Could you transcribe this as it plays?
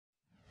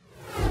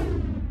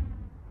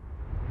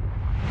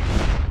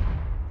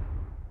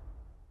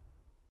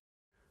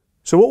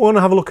So what we want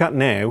to have a look at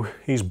now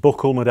is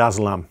Buccal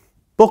Midazolam.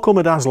 Buccal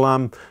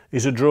Midazolam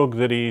is a drug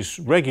that is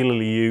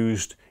regularly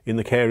used in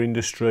the care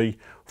industry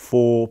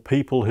for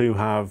people who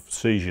have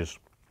seizures.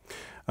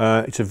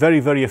 It's a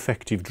very, very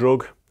effective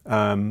drug.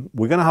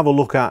 We're going to have a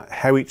look at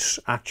how it's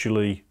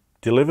actually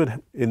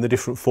delivered in the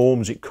different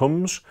forms it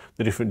comes,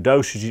 the different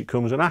dosages it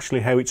comes, and actually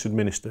how it's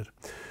administered.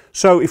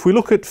 So if we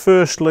look at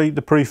firstly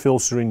the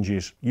pre-filled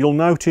syringes, you'll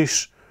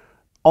notice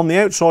on the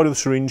outside of the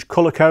syringe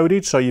colour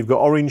coded, so you've got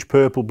orange,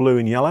 purple, blue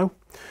and yellow.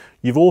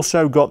 You've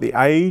also got the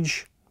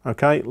age,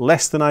 okay,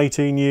 less than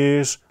 18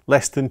 years,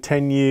 less than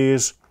 10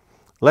 years,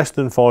 less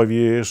than 5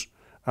 years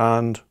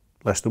and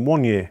less than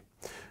 1 year.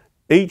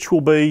 Each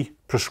will be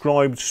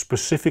prescribed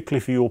specifically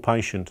for your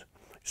patient,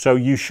 so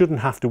you shouldn't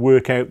have to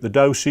work out the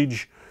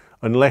dosage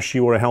unless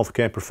you are a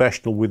healthcare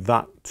professional with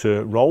that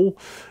role.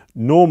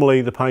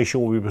 Normally the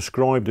patient will be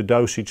prescribed a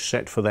dosage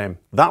set for them.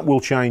 That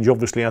will change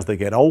obviously as they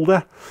get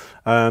older,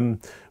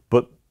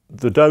 but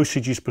the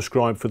dosage is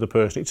prescribed for the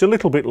person. It's a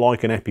little bit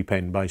like an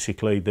EpiPen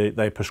basically.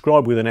 They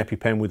prescribe with an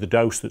EpiPen with the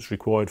dose that's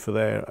required for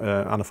their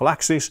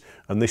anaphylaxis,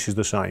 and this is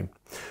the same.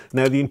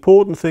 Now the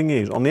important thing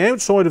is, on the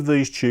outside of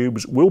these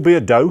tubes will be a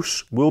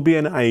dose, will be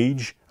an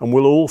age, and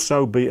will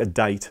also be a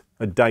date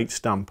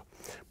stamp.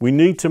 We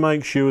need to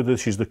make sure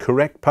this is the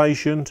correct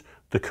patient,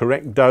 the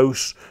correct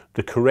dose,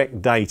 the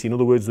correct date. In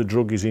other words, the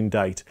drug is in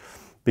date,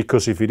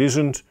 because if it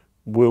isn't,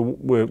 we're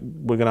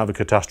going to have a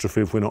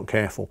catastrophe if we're not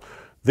careful.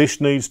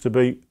 This needs to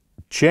be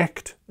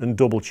checked and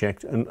double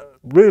checked, and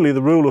really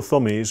the rule of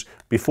thumb is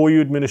before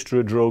you administer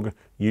a drug,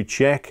 you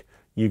check,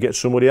 you get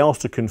somebody else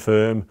to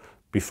confirm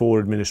before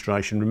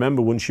administration.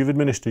 Remember, once you've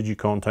administered, you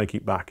can't take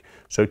it back,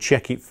 so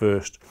check it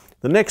first.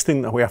 The next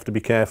thing that we have to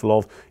be careful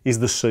of is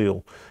the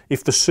seal.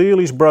 If the seal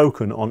is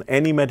broken on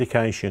any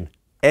medication,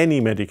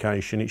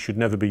 it should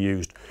never be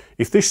used.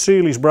 If this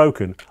seal is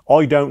broken,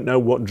 I don't know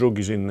what drug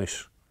is in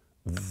this.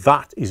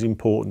 That is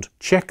important.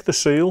 Check the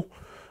seal.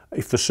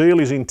 If the seal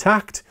is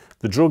intact,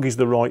 the drug is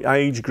the right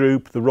age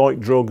group, the right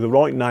drug, the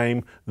right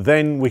name,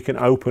 then we can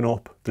open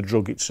up the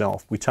drug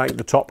itself. We take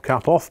the top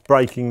cap off,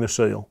 breaking the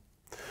seal.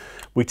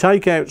 We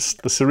take out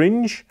the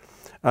syringe,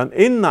 and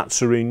in that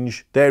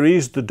syringe there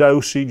is the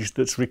dosage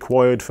that's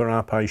required for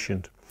our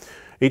patient.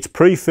 It's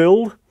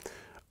pre-filled,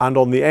 and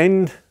on the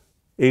end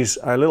is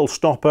a little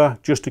stopper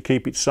just to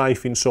keep it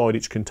safe inside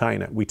its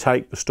container. We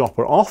take the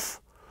stopper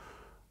off,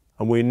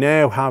 and we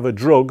now have a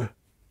drug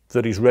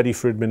that is ready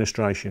for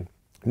administration.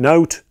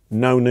 Note,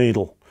 no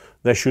needle.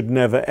 There should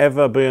never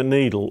ever be a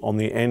needle on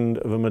the end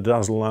of a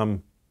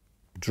midazolam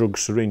drug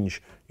syringe.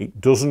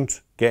 It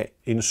doesn't get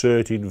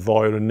inserted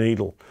via a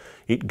needle.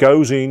 It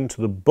goes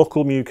into the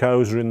buccal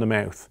mucosa in the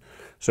mouth.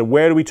 So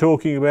where are we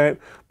talking about?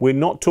 We're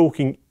not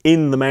talking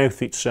in the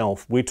mouth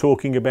itself. We're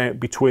talking about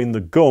between the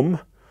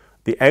gum,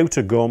 the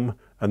outer gum,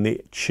 and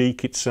the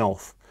cheek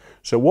itself.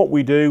 So what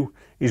we do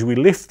is we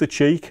lift the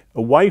cheek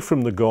away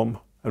from the gum,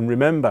 and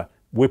remember,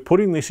 we're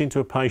putting this into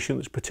a patient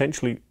that's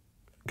potentially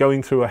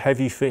going through a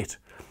heavy fit.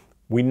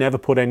 We never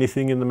put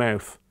anything in the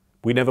mouth.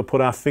 We never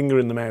put our finger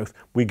in the mouth.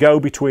 We go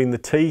between the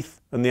teeth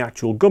and the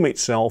actual gum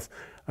itself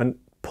and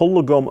pull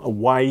the gum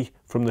away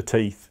from the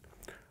teeth,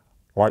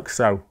 like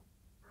so.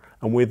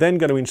 And we're then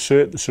going to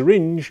insert the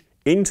syringe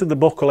into the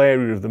buccal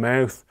area of the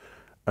mouth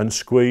and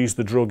squeeze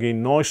the drug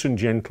in nice and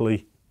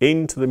gently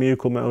into the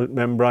mucal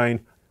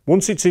membrane.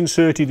 Once it's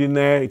inserted in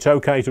there, it's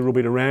okay to rub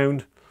it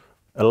around,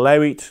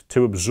 allow it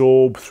to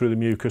absorb through the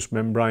mucous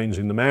membranes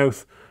in the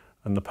mouth,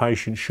 and the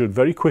patient should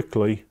very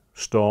quickly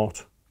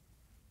start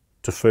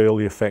to feel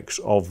the effects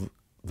of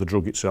the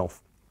drug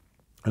itself,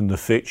 and the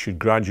fit should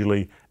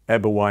gradually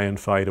ebb away and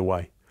fade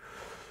away.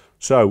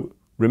 So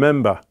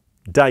remember,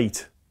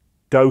 date,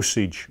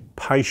 dosage,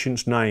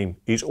 patient's name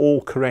is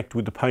all correct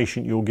with the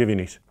patient you're giving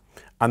it,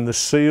 and the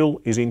seal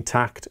is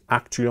intact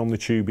actually on the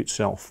tube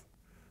itself.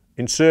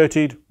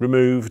 Inserted,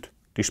 removed,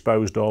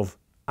 disposed of,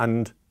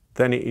 and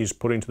then it is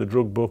put into the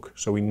drug book,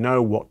 so we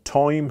know what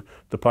time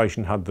the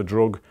patient had the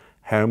drug,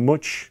 how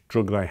much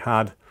drug they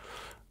had,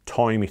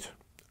 time it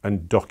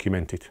and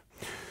document it.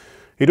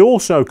 It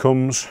also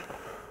comes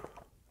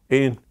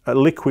in a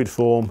liquid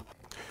form.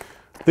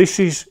 This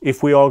is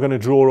if we are going to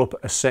draw up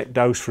a set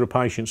dose for a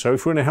patient. So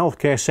if we're in a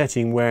healthcare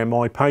setting where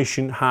my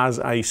patient has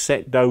a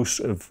set dose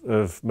of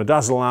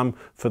midazolam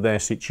for their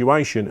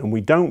situation and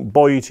we don't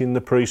buy it in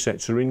the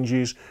preset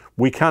syringes,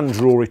 we can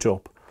draw it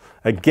up.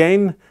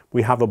 Again,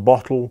 we have a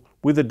bottle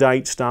with a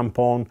date stamp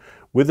on,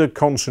 with a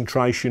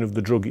concentration of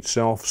the drug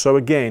itself. So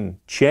again,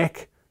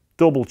 check,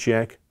 double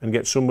check, and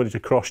get somebody to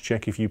cross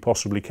check if you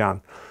possibly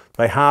can.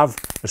 They have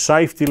a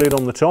safety lid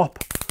on the top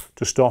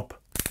to stop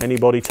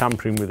anybody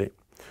tampering with it.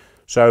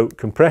 So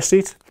compress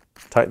it,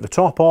 take the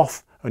top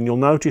off, and you'll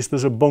notice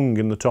there's a bung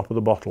in the top of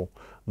the bottle.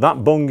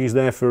 That bung is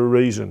there for a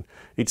reason.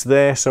 It's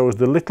there so as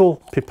the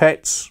little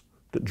pipettes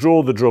that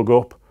draw the drug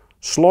up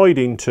slide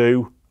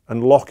into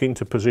and lock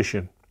into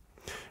position.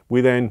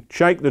 We then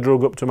shake the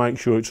drug up to make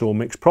sure it's all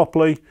mixed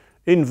properly,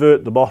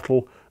 invert the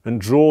bottle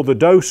and draw the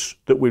dose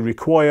that we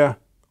require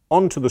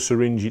onto the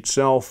syringe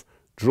itself,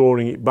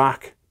 drawing it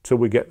back till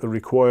we get the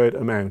required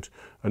amount.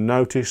 And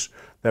notice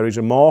there is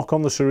a mark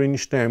on the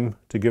syringe stem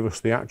to give us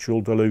the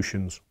actual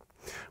dilutions.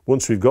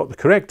 Once we've got the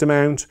correct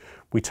amount,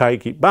 we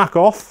take it back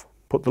off,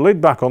 put the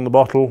lid back on the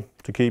bottle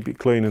to keep it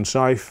clean and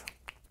safe,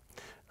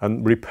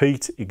 and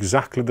repeat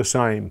exactly the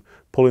same,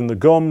 pulling the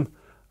gum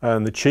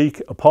and the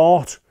cheek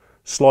apart,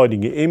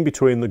 sliding it in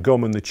between the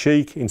gum and the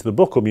cheek into the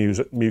buccal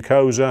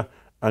mucosa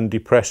and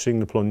depressing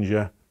the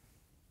plunger,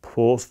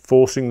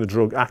 forcing the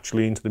drug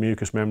actually into the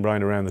mucous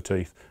membrane around the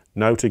teeth.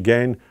 Note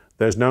again,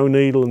 there's no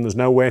needle and there's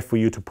nowhere for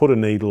you to put a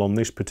needle on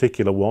this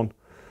particular one,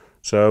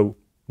 so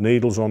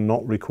needles are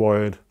not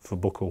required for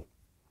buccal.